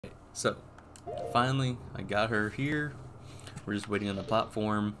So, finally, I got her here. We're just waiting on the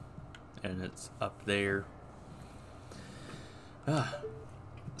platform, and it's up there. Ah,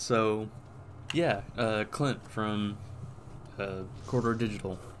 so, yeah, Clint from Corridor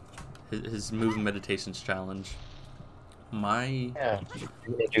Digital, his Moving Meditations Challenge. My Yeah, you're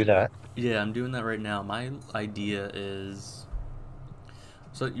gonna do that. Yeah, I'm doing that right now. My idea is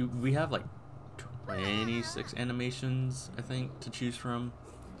we have like 26 animations, I think, to choose from,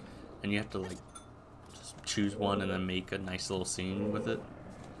 and you have to like just choose one and then make a nice little scene with it.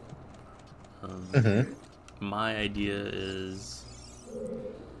 Um, Mm-hmm. my idea is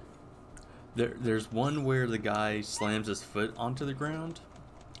there's one where the guy slams his foot onto the ground,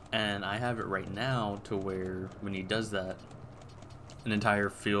 and I have it right now to where when he does that, an entire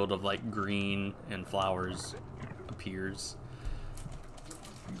field of like green and flowers appears.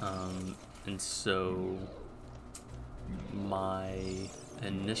 And so my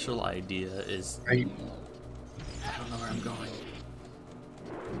initial idea is Are you I don't know where I'm going.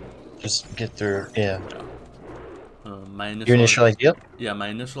 just get through? Yeah. Yeah. My Your initial initial idea? Yeah, my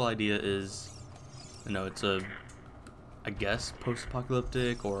initial idea is, it's a, I guess,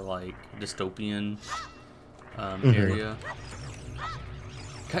 post-apocalyptic or like dystopian Mm-hmm. area,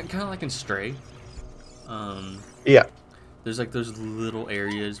 kind of like in Stray. Yeah. There's like those little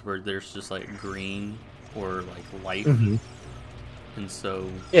areas where there's just like green or like life, Mm-hmm. and so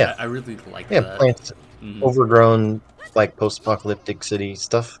Yeah. I really like Yeah. that. Plants, Hmm. overgrown, like post-apocalyptic city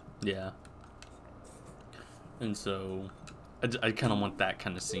stuff. Yeah, and so I kind of want that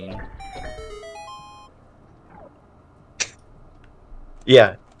kind of scene.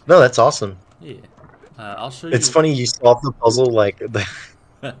 Yeah. No, that's awesome. Yeah, I'll show It's you. funny you solved the puzzle like the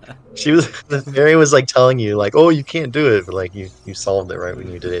fairy was like telling you like, oh, you can't do it, but like you solved it right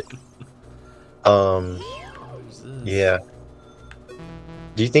when you did it. Um. Who's this? Yeah.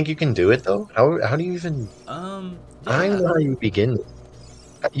 Do you think you can do it though? How do you even? I don't even Yeah, know how you begin.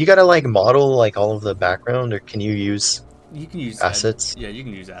 You gotta like model like all of the background, or can you use you can use assets? yeah, you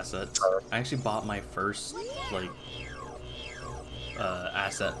can use assets. I actually bought my first like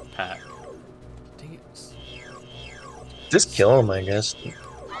asset pack. Dang it. Just kill him, I guess.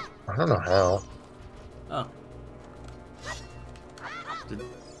 I don't know how. Oh, did,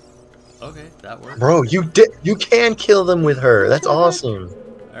 okay, that worked. Bro, you can kill them with her. That's awesome.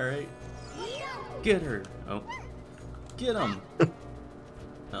 All right, get her. Oh, get him.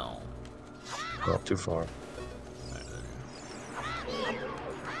 No. Not too far.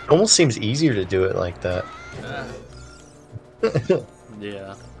 Almost seems easier to do it like that. Ah,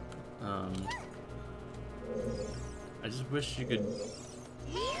 yeah. Um, I just wish you could.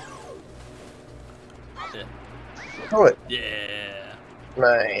 Yeah. Throw it. Yeah.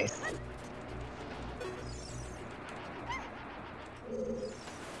 Nice.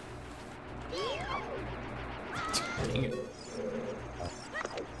 Dang it.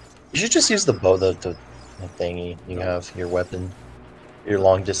 You should just use the bow, the thingy you have, your weapon, your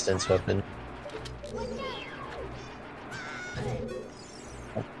long distance weapon.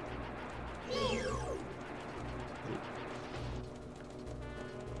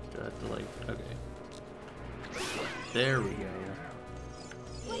 Do I have to like? Okay. There we go.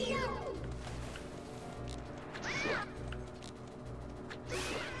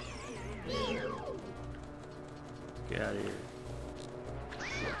 Get out of here.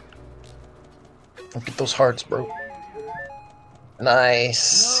 Look at those hearts, bro.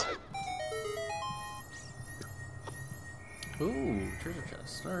 Nice. No. Ooh, treasure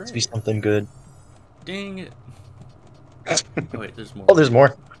chest. All Must be right. something good. Dang it. Oh wait, there's more. Oh, there's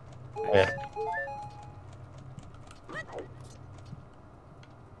more. Okay. Yeah.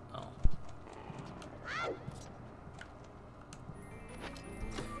 Oh.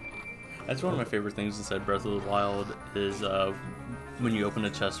 That's one of my favorite things inside Breath of the Wild is when you open a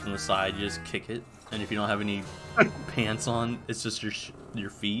chest from the side, you just kick it, and if you don't have any pants on, it's just your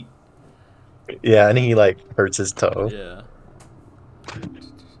feet. Yeah, and he like hurts his toe. Yeah.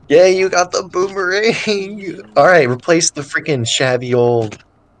 Yeah, you got the boomerang. All right, replace the freaking shabby old.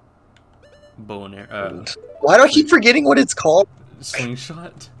 Bow and arrow. Why do I keep forgetting what it's called?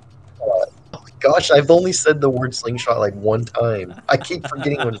 Slingshot. Oh my gosh, I've only said the word slingshot like one time. I keep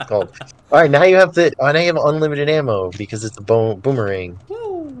forgetting what it's called. All right, now you have now you have unlimited ammo because it's a boomerang,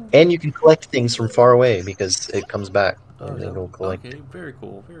 Woo! and you can collect things from far away because it comes back Oh, and it'll collect. okay. Very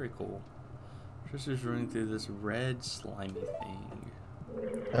cool. Very cool. Tristan's running through this red slimy thing.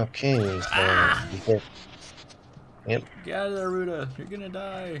 Okay, so Ah! yep. Get out of there, Ruta. You're gonna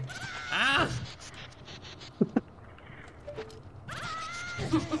die. Ah!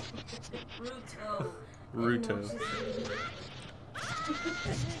 Ruto. Ruto.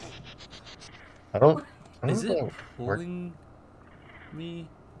 I don't. I Is don't it know. pulling me?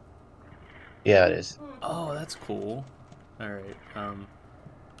 Yeah, it is. Oh, that's cool. All right.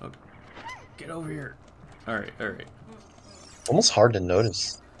 Oh, get over here. All right. All right. Almost hard to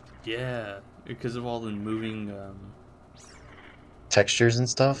notice Yeah, because of all the moving. textures and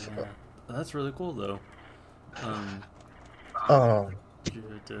stuff. Yeah, that's really cool though. Um, Um, duh,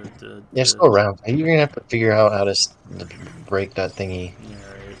 duh, duh, yeah, duh. still around. You're gonna have to figure out how to break that thingy. Yeah,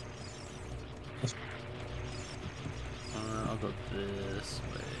 right. I'll go this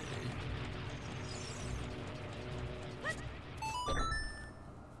way.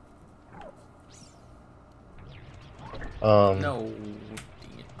 Um. No.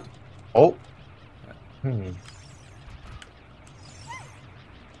 Dang it. Oh. Hmm.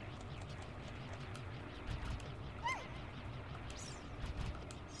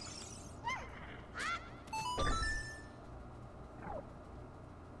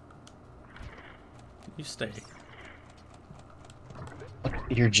 You stay.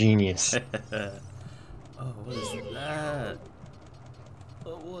 You're genius. Oh, what is that?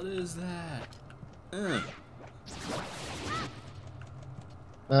 Oh, what is that?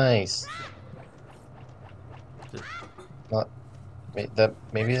 Nice. Th- Not that.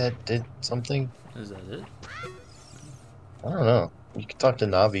 Maybe that did something. Is that it? I don't know. You can talk to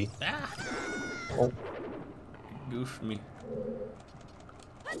Navi. Ah! Oh. Goof me.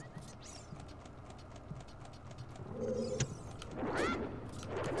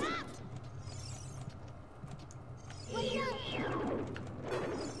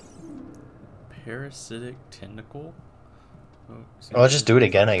 Parasitic tentacle? Oh, I'll just do it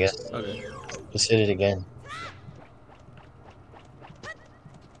again, I guess. Okay. Just hit it again.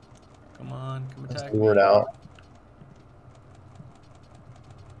 Come on, come Let's attack lure me. it out.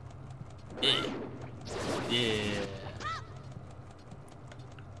 Yeah. Yeah.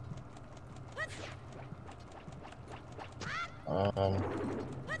 Um.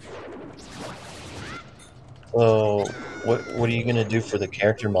 So, what are you gonna do for the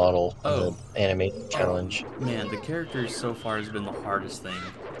character model in Oh. the animation challenge? Man, the characters so far has been the hardest thing.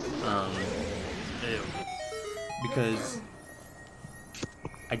 Um, ew. Because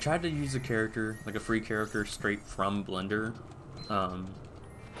I tried to use a character, like a free character, straight from Blender. Um,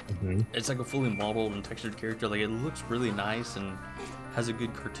 Hmm. it's like a fully modeled and textured character. Like, it looks really nice and has a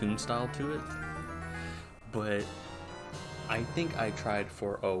good cartoon style to it. But I think I tried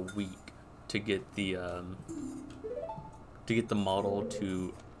for a week to get the model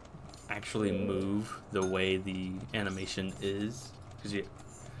to actually move the way the animation is,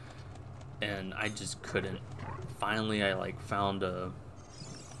 and I just couldn't. Finally, I like found a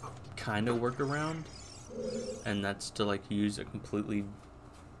kind of workaround, and that's to like use a completely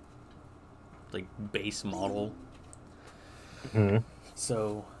like base model. Hmm.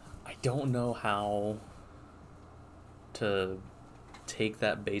 So I don't know how to take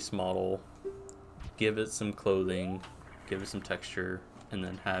that base model, give it some clothing, give it some texture, and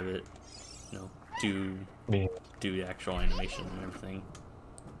then have it, do Yeah. the actual animation and everything.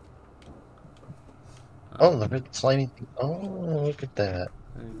 Oh, look at the slimy thing. Oh, look at that.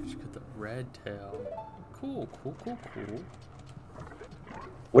 And just got the red tail. Cool, cool, cool, cool.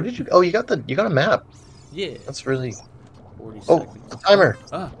 What did you? Oh, you got a map. Yeah. That's really. 40 Oh, seconds. the timer.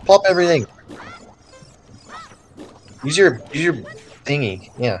 Ah. Pop everything. Use your thingy.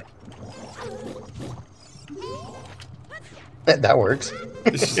 Yeah. That works.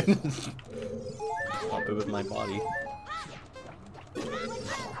 Pop it with my body.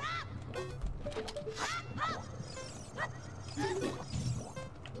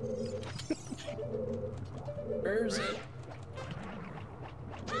 Where is it?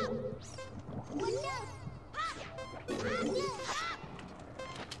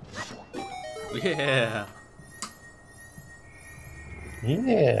 Yeah.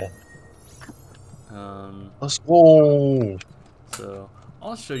 Yeah. Let's go. So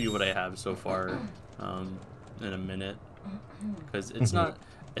I'll show you what I have so far in a minute, because it's not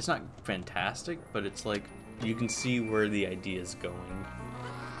fantastic, but it's like you can see where the idea is going.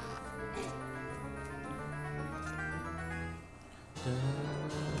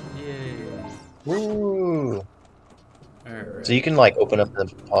 Yay! Woo. Alright. So you can like open up the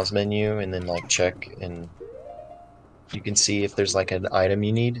pause menu and then like check, and you can see if there's like an item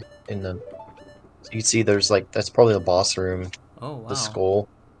you need in the. So you can see there's like that's probably the boss room, Oh wow. the skull.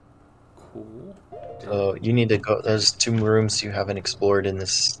 Cool. So you need to go. There's 2 rooms you haven't explored in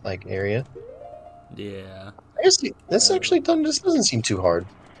this like area. Yeah. I guess this actually this doesn't seem too hard.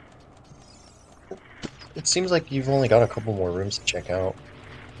 It seems like you've only got a couple more rooms to check out.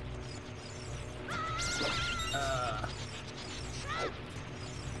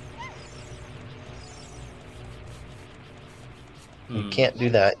 You can't do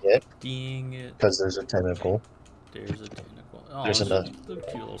that yet Dang it. because there's a tentacle. There's a tentacle. Oh, There's it's another. a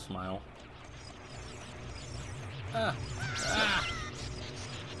cute little smile. Ah! Ah!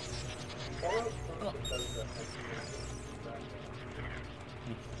 Oh.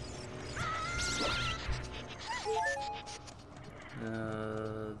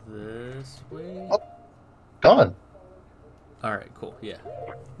 This way? Oh, gone. Alright, cool. Yeah.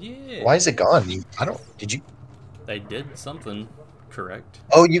 Yeah! Why is it gone? Did you? I did something correct.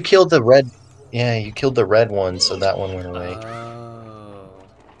 Oh, you killed the red. Yeah, you killed the red one, so that one went away. Oh.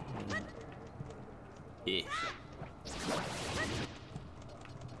 Yeah.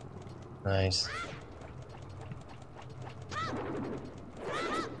 Nice.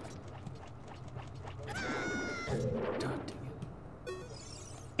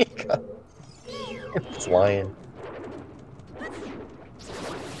 God dang It's flying.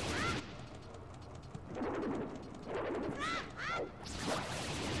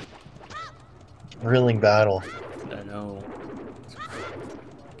 Thrilling battle. it. I know.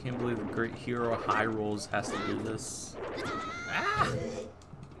 Can't believe the great hero High Rolls has to do this. Ah!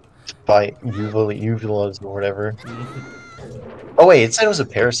 By uvulas or whatever. Oh wait, it said it was a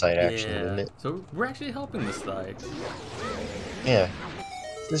parasite actually, Yeah. didn't it? So we're actually helping this guy. Yeah.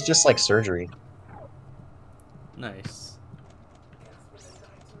 This is just like surgery. Nice.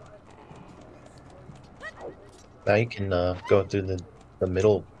 Now you can go through the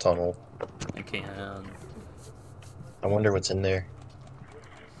middle tunnel. I can. I wonder what's in there.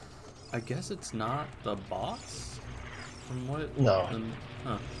 I guess it's not the boss? From what? No.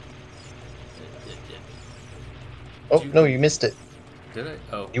 Huh. Oh, no, you missed it. Did I?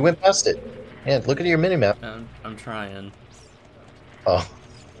 Oh. You went past it. Yeah, look at your minimap. I'm trying. Oh.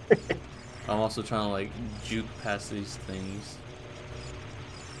 I'm also trying to like juke past these things.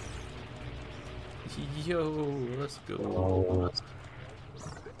 Yo, let's go. Oh.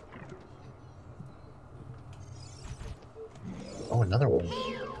 Oh, another one.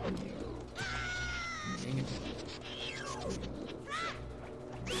 Dang it.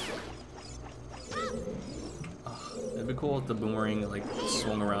 Oh, it'd be cool if the boomerang like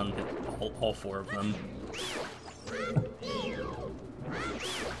swung around and hit all four of them.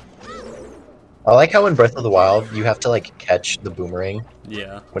 I like how in Breath of the Wild you have to like catch the boomerang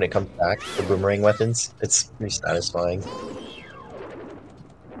Yeah. when it comes back. The boomerang weapons. It's pretty satisfying.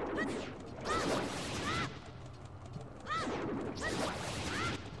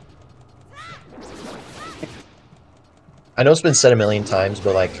 I know it's been said a million times,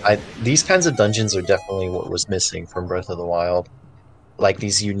 but like these kinds of dungeons are definitely what was missing from Breath of the Wild. Like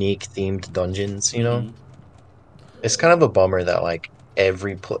these unique themed dungeons, you know? It's kind of a bummer that like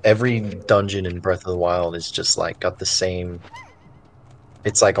every dungeon in Breath of the Wild is just like got the same.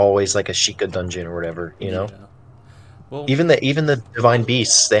 It's like always like a Sheikah dungeon or whatever, you know? Yeah. Well, Even the divine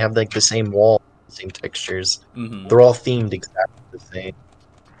beasts, they have like the same wall, same textures. mhm. They're all themed exactly the same.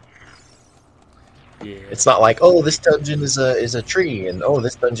 Yeah. It's not like, oh, this dungeon is a tree, and oh,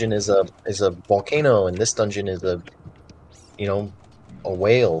 this dungeon is a volcano, and this dungeon is a a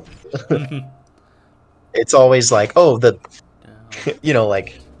whale. It's always like, oh,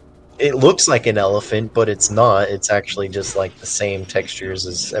 like it looks like an elephant, but it's not. It's actually just like the same textures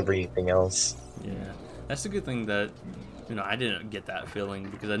as everything else. Yeah, that's the good thing that I didn't get that feeling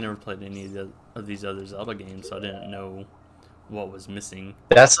because I never played any of these other Zelda games, so I didn't know what was missing.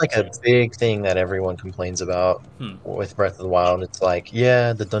 That's like a big thing that everyone complains about Hmm. with Breath of the Wild. It's like,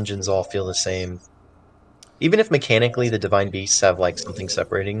 yeah, the dungeons all feel the same. Even if mechanically the divine beasts have like something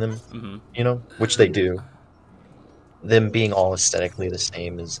separating them, Mm-hmm. Which they do. Them being all aesthetically the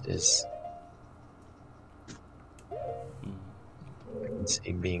same is I can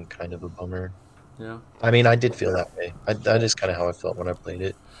see being kind of a bummer. Yeah. I mean, I did feel that way. That is kind of how I felt when I played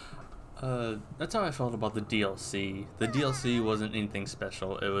it. That's how I felt about the DLC. The DLC wasn't anything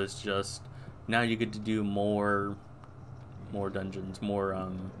special. It was just now you get to do more dungeons, more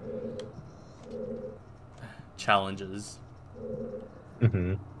challenges.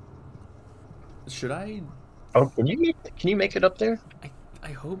 Mm-hmm. Should I? Oh, can you make it up there? I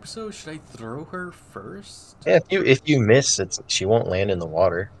hope so. Should I throw her first? Yeah, if you miss, she won't land in the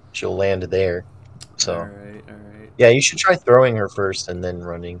water. She'll land there. So. All right. Yeah, you should try throwing her first and then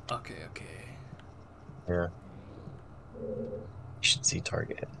running. Okay. Yeah. You should see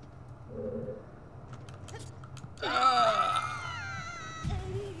target.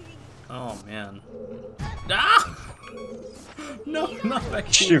 Oh man. Ah! No, not back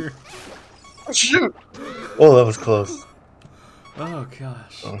here. Shoot! Oh, that was close. Oh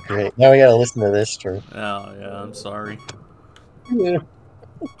gosh. Oh, great. Now we gotta listen to this turn. Oh yeah, I'm sorry. Yeah.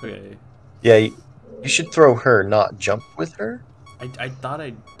 Okay. Yeah, you should throw her, not jump with her. I thought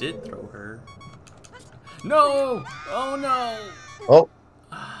I did throw her. No! Oh no! Oh.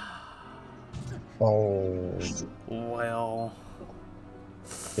 Oh. Well.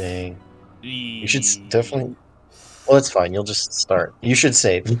 Dang. You should definitely. Well, it's fine. You'll just start. You should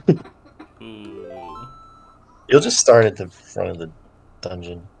save. Ooh. You'll just start at the front of the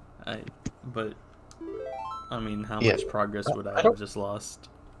dungeon. But I mean, how Yeah. much progress would I I have don't. just lost?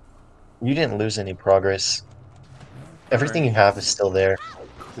 You didn't lose any progress. Everything you Alright, have is still there.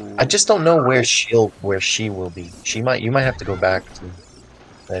 I cool. just don't know where she will be. You might have to go back to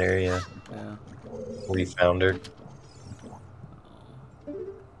that area Yeah. where you found her.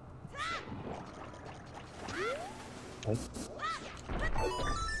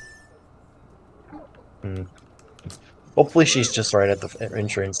 Hmm. Hopefully she's just right at the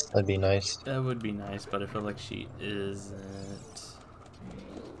entrance. That'd be nice. That would be nice, but I feel like she isn't.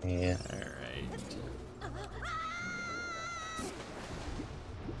 Yeah. Alright.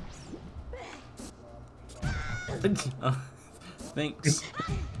 Thanks.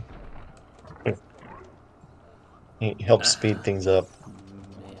 It helps speed things up.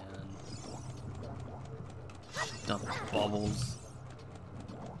 Man. Dump bubbles.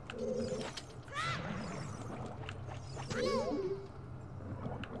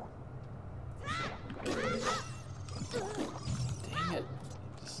 Dang it.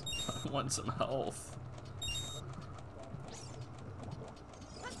 I want some health.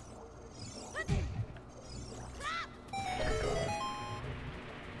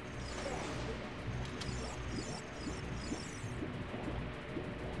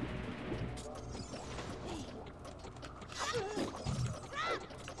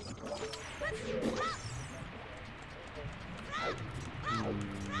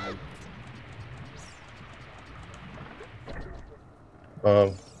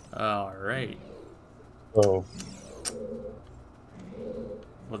 All right. Oh,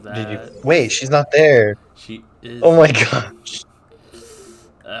 Well, did you that wait? She's not there. she is. Oh my gosh.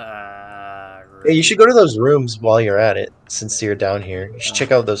 Hey, you Right. should go to those rooms while you're at it, since you're down here. You should Oh,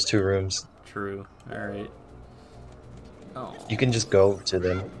 check out those two rooms. true. All right. Oh. You can just go to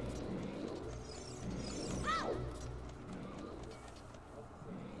them.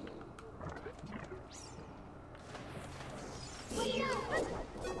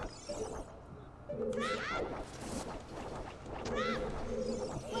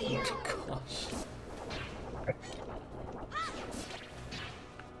 Gosh.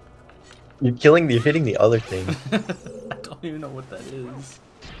 You're hitting the other thing. I don't even know what that is.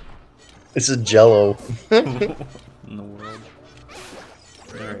 It's a jello. In the world.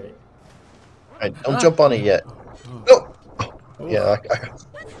 Alright. Alright, don't jump on it yet. Oh. No! Oh. Yeah,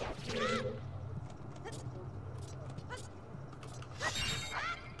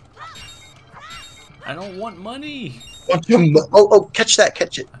 I don't want money. Oh, catch that,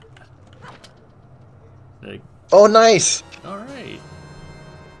 catch it. Like, Oh, nice. alright.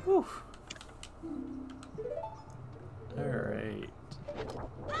 Whew. Alright.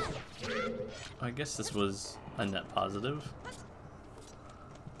 I guess this was a net positive.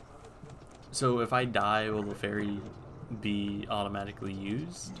 So if I die, will the fairy be automatically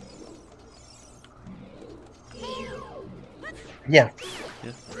used? Yeah.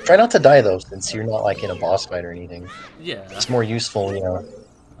 Yeah. Try not to die though, since you're not like in a boss fight or anything. Yeah. It's more useful, you know.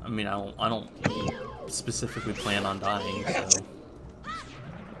 I mean, I don't specifically plan on dying, so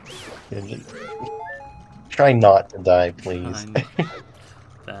Try not to die, please.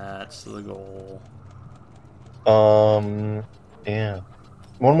 that's the goal. Yeah.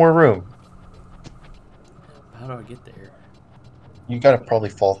 One more room. How do I get there? You gotta probably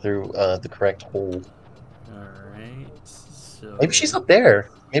fall through the correct hole. Alright, so... Maybe she's up there.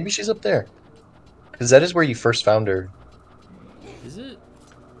 Maybe she's up there. Because that is where you first found her. Is it?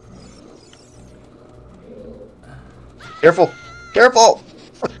 Careful! Careful!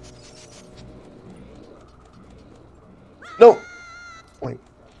 No! Wait.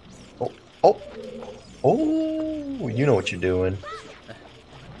 Oh. Oh! Oh! You know what you're doing.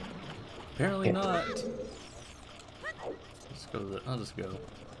 Apparently not. I'll just go.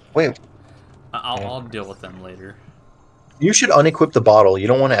 Wait. I'll deal with them later. You should unequip the bottle. You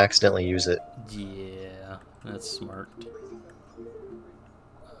don't want to accidentally use it. Yeah, that's smart.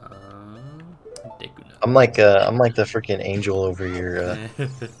 Dekuna. I'm like the freaking angel over your.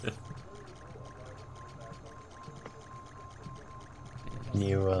 Can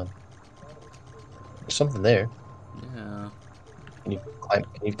you? There's something there. Yeah. Can you climb?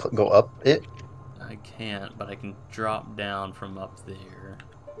 Can you go up it? I can't, but I can drop down from up there.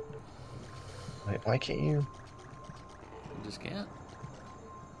 Wait, why can't you? I just can't.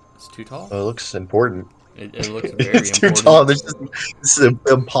 It's too tall. Oh, it looks important. It looks very It's too important. tall. This is an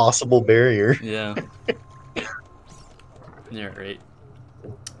impossible barrier. Yeah. Yeah, right.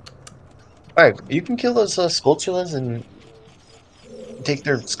 Alright, you can kill those Skulltulas and take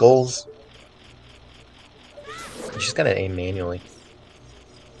their skulls. You just gotta aim manually.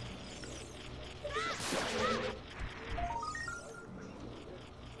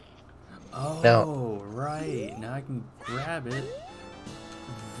 Now, Oh, right. Now I can grab it.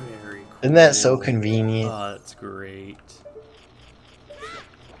 Very cool. isn't that so convenient? Oh, that's great.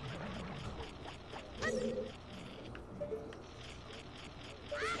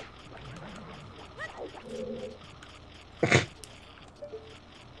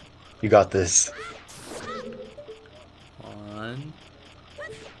 You got this. One.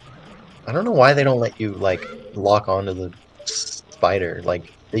 I don't know why they don't let you, like, lock onto the spider.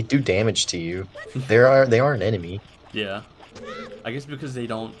 Like, they do damage to you. They are an enemy. Yeah. I guess because they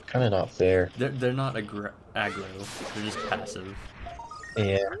don't... Kind of not fair. They're not aggro. They're just passive.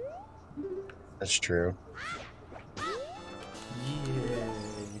 Yeah. That's true. Yay.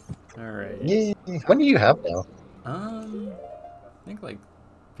 Alright. Yay. What do you have now? I think like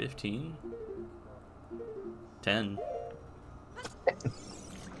 15. 10.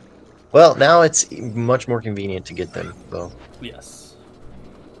 Well, now it's much more convenient to get them, though. Yes.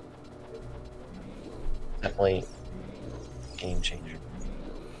 Definitely game changer.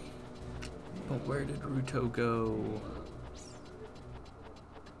 But where did Ruto go?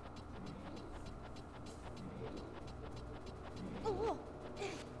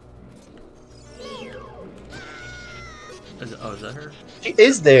 Is that her? She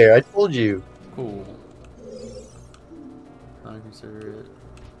is there, I told you. Cool. I consider it.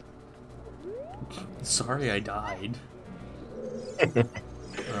 Sorry I died.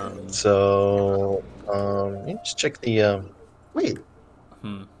 So, just check the, wait.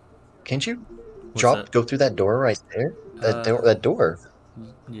 Can't you go through that door right there? That door.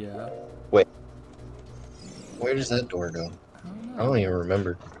 Yeah. Wait. Where does that door go? I don't even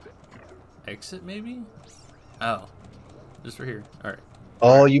remember. Exit, maybe? Oh. Just right here. Alright.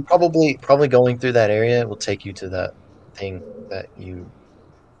 Oh, you probably going through that area will take you to that thing that you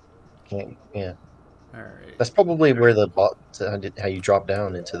can't, yeah. Alright. That's probably where how you drop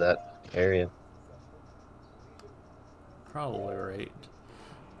down into that area. Probably right.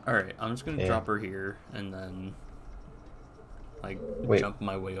 Alright, I'm just gonna drop her here and then like jump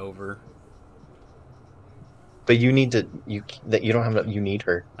my way over. But you need to you don't have enough, you need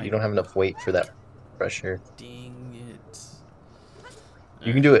her. You don't have enough weight for that pressure. Dang it.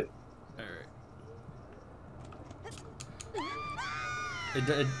 You can do it.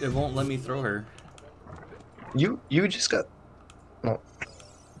 Alright. It won't let me throw her. You just got oh.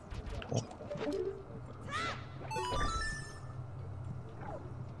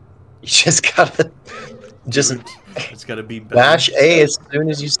 You just gotta it's gotta be better. Mash A as soon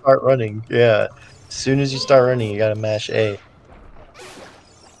as you start running. Yeah. As soon as you start running, you gotta mash A.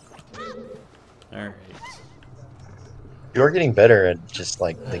 Alright. You're getting better at just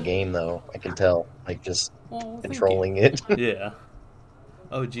like the game though, I can tell. Like just controlling it. Yeah.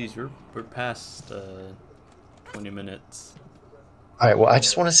 Oh geez, we're past 20 minutes. Alright, well I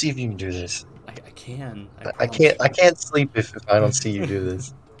just wanna see if you can do this. I can. I can't sleep if I don't see you do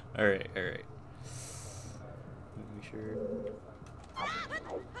this. Alright. Make sure.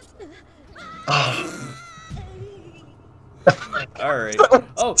 Alright.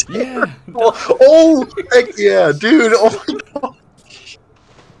 Oh, yeah. Oh, heck yeah, dude. Oh my god.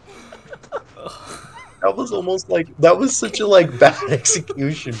 That was almost like, that was such a like bad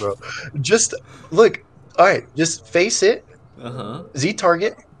execution, bro. Just look, alright, just face it. Z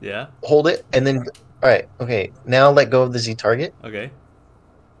target. Yeah. Hold it, and then, alright, okay. Now let go of the Z target. Okay.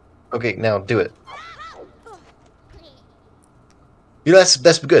 Okay, now do it. You know,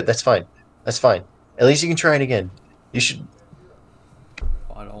 that's good. That's fine. That's fine. At least you can try it again. You should.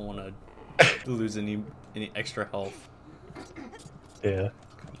 I don't want to lose any extra health. Yeah.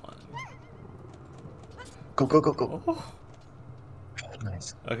 Come on. Go. Oh.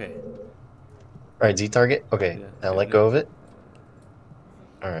 Nice. Okay. All right, Z target. Okay. Yeah, now let go of it.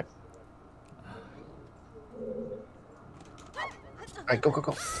 All right. All right, go.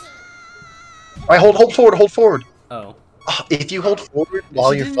 All right, hold forward. Oh. If you hold forward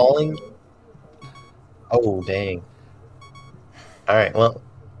while you're falling. Oh, dang. Alright, well,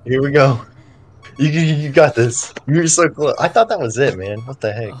 here we go. You got this. You're so close. I thought that was it, man. What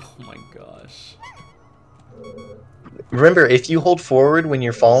the heck? Oh my gosh. Remember, if you hold forward when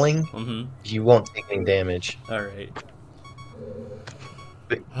you're falling, you won't take any damage. Alright.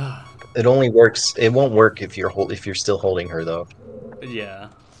 It only works. It won't work if you're still holding her, though. Yeah.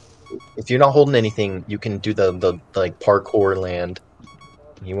 if you're not holding anything, you can do the like parkour land.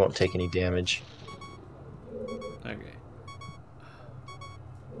 You won't take any damage. Okay.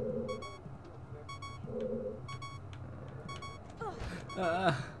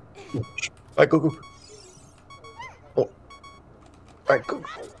 Alright, go, go. Oh. Alright, go.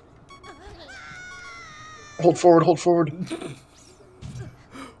 Hold forward, hold forward.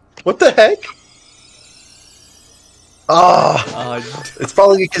 What the heck? Ah! It's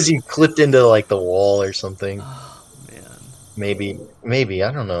probably because you clipped into like the wall or something. Oh, man. Maybe,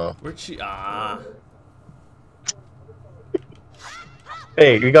 I don't know. Where'd she?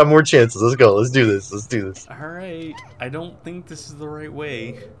 Hey, we got more chances. Let's go. Let's do this. Let's do this. Alright. I don't think this is the right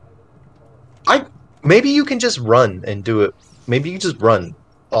way. Maybe you can just run and do it. Maybe you just run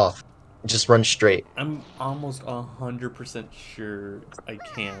off. Just run straight. I'm almost 100% sure I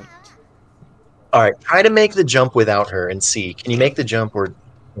can't. Alright, try to make the jump without her and see. Can you make the jump or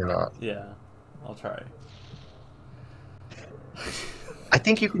not? Yeah, I'll try. I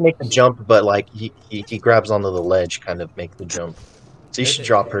think you can make the jump, but like he grabs onto the ledge, kind of make the jump. So you should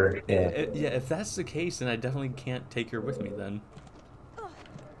drop her. Yeah. Yeah, if that's the case, then I definitely can't take her with me then.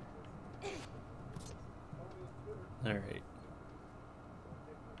 Alright.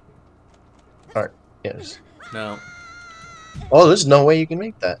 Alright, yes. No. Oh, there's no way you can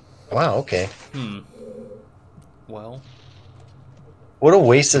make that. Wow, okay. Well. What a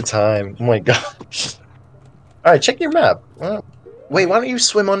waste of time. Oh my gosh. Alright, check your map. Wait, why don't you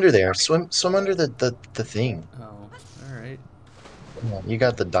swim under there? Swim under the thing. Oh, alright. You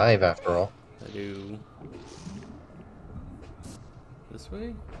got the dive after all. I do. This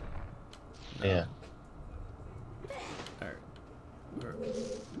way? No. Yeah. Alright.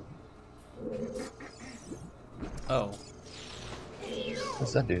 Oh.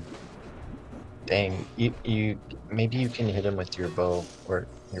 What's that dude? Dang, you maybe you can hit him with your bow or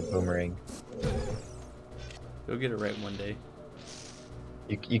your boomerang. You'll get it right one day.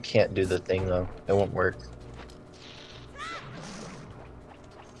 You can't do the thing though. It won't work.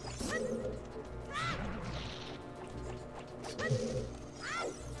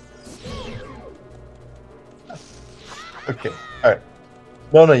 Okay. All right.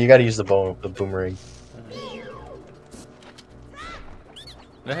 No, you got to use the boomerang.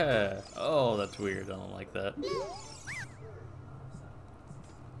 Oh, that's weird. I don't like that.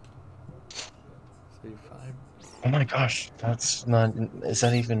 Save 5. Oh my gosh, that's not. Is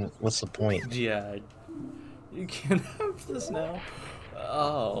that even? What's the point? Yeah, you can't have this now.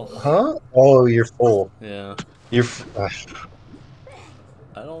 Oh. Huh? Oh, you're full. Yeah. You're. I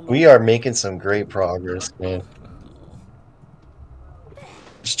don't know. We are making some great progress, man.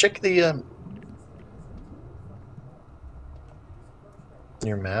 Just check the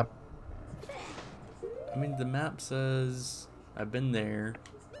your map. I mean, the map says I've been there,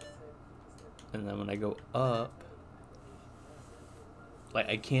 and then when I go up, like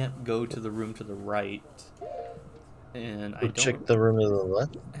I can't go to the room to the right, and I don't check the room to the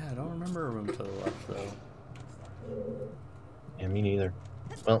left. Yeah, I don't remember a room to the left though. Yeah, me neither.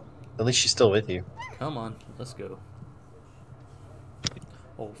 Well, at least she's still with you. Come on, let's go.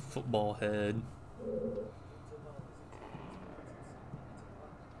 Old football head.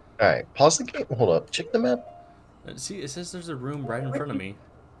 Alright, pause the game. Hold up. Check the map. See, it says there's a room right in front of me.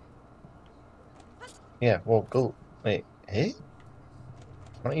 Yeah, well, go. Wait, hey?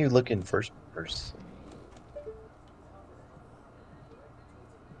 Why don't you look in first? There's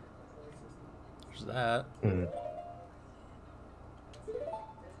that.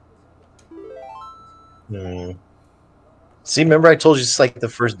 See, remember I told you it's like the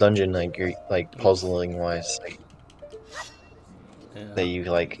first dungeon, like you're like puzzling wise, like that you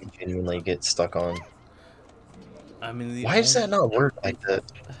like genuinely get stuck on. I mean, why does that not work like that?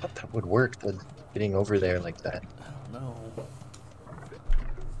 I thought that would work, the getting over there like that. I don't know.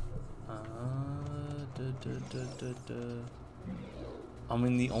 I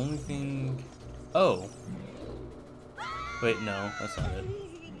mean, the only thing. Oh. Wait, no, that's not it.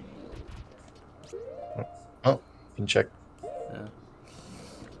 Oh, you can check. Yeah.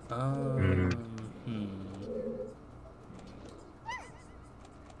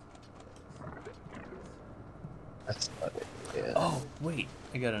 That's not it. Yeah. Oh, wait.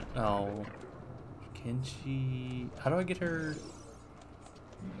 I got it. Oh. Can she... How do I get her...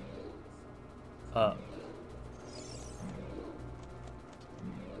 up?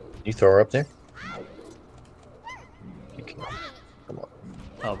 You throw her up there? You can. Come on.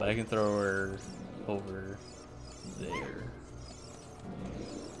 Oh, but I can throw her over there.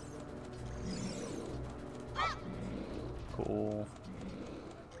 Cool.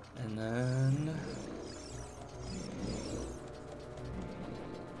 And then...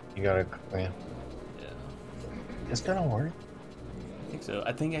 You gotta. Yeah. Yeah. It's gonna work. I think so.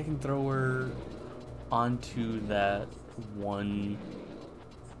 I think I can throw her onto that one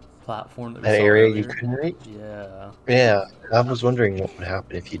platform that we That saw area you earlier. couldn't reach? Yeah. Yeah. I was wondering what would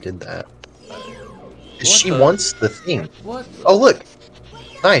happen if you did that. Because What she the? wants the thing. What Oh, the? look.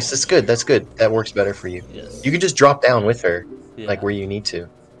 Nice. That's good. That's good. That works better for you. You Yes. can just drop down with her, like Yeah. where you need to.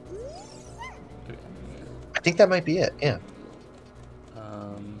 Okay. I think that might be it. Yeah.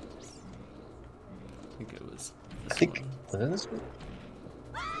 I think it was I this think. one. Was it this one?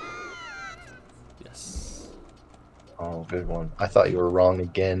 Yes. Oh, good one. I thought you were wrong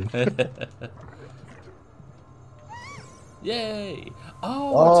again. Yay! Oh,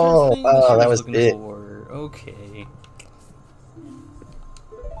 it's her Oh, thing that she wow. That was was looking it. for. Okay.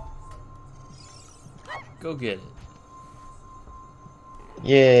 Go get it.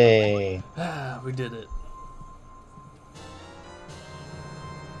 Yay. Ah, we did it.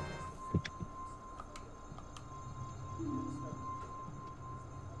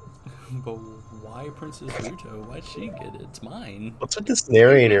 But why Princess Ruto? Why'd she get it? It's mine. What's with this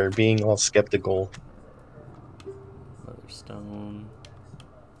narrator being all skeptical? Mother Stone.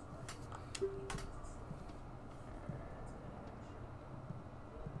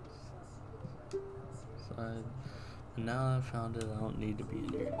 Side. And now I found it, I don't need to be in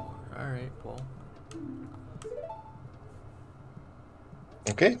here anymore. Alright, well.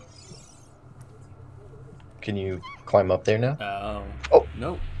 Okay. Can you climb up there now? Oh. Oh,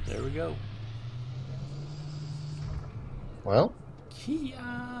 Nope. There we go. well. Kia!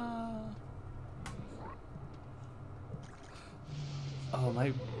 Oh,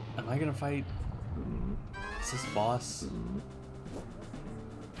 am I gonna fight? Is this boss?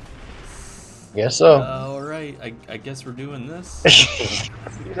 Guess so. Alright, I guess we're doing this.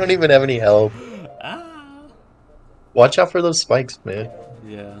 You don't even have any help. Ah! Watch out for those spikes, man.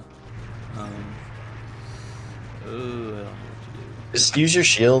 Yeah. Oh, I don't know what to do. Just use your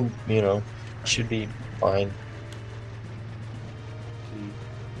shield, you know. Should be fine.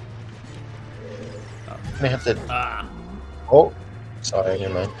 Oh. I'm gonna have to. Ah! Oh, sorry,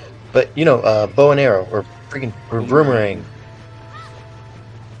 never mind. But you know, bow and arrow or freaking or boomerang.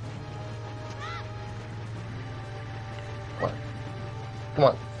 Come on, come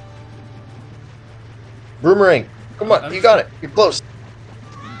on. Boomerang. Come on, you got it. You're close.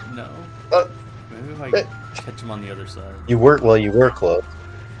 No. Uh, Maybe if I catch him on the other side. You were well. You were close.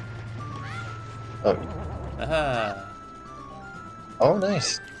 Oh, Ah! oh,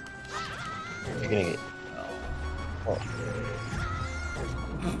 nice. You're gonna get. Oh. Oh.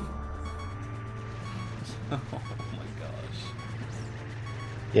 Oh my gosh.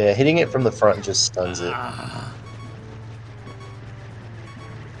 Yeah, hitting it from the front just stuns it. Ah.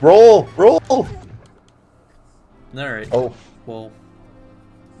 Roll, roll. All Alright. Oh, Well,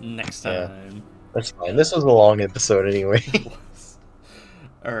 next yeah. time. That's fine. This was a long episode anyway. It was.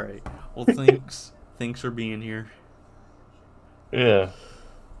 Alright. Well, thanks. Thanks for being here. Yeah.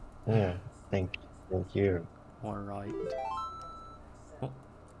 Yeah. Thank you. Alright. Well,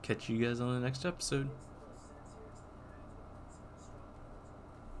 catch you guys on the next episode.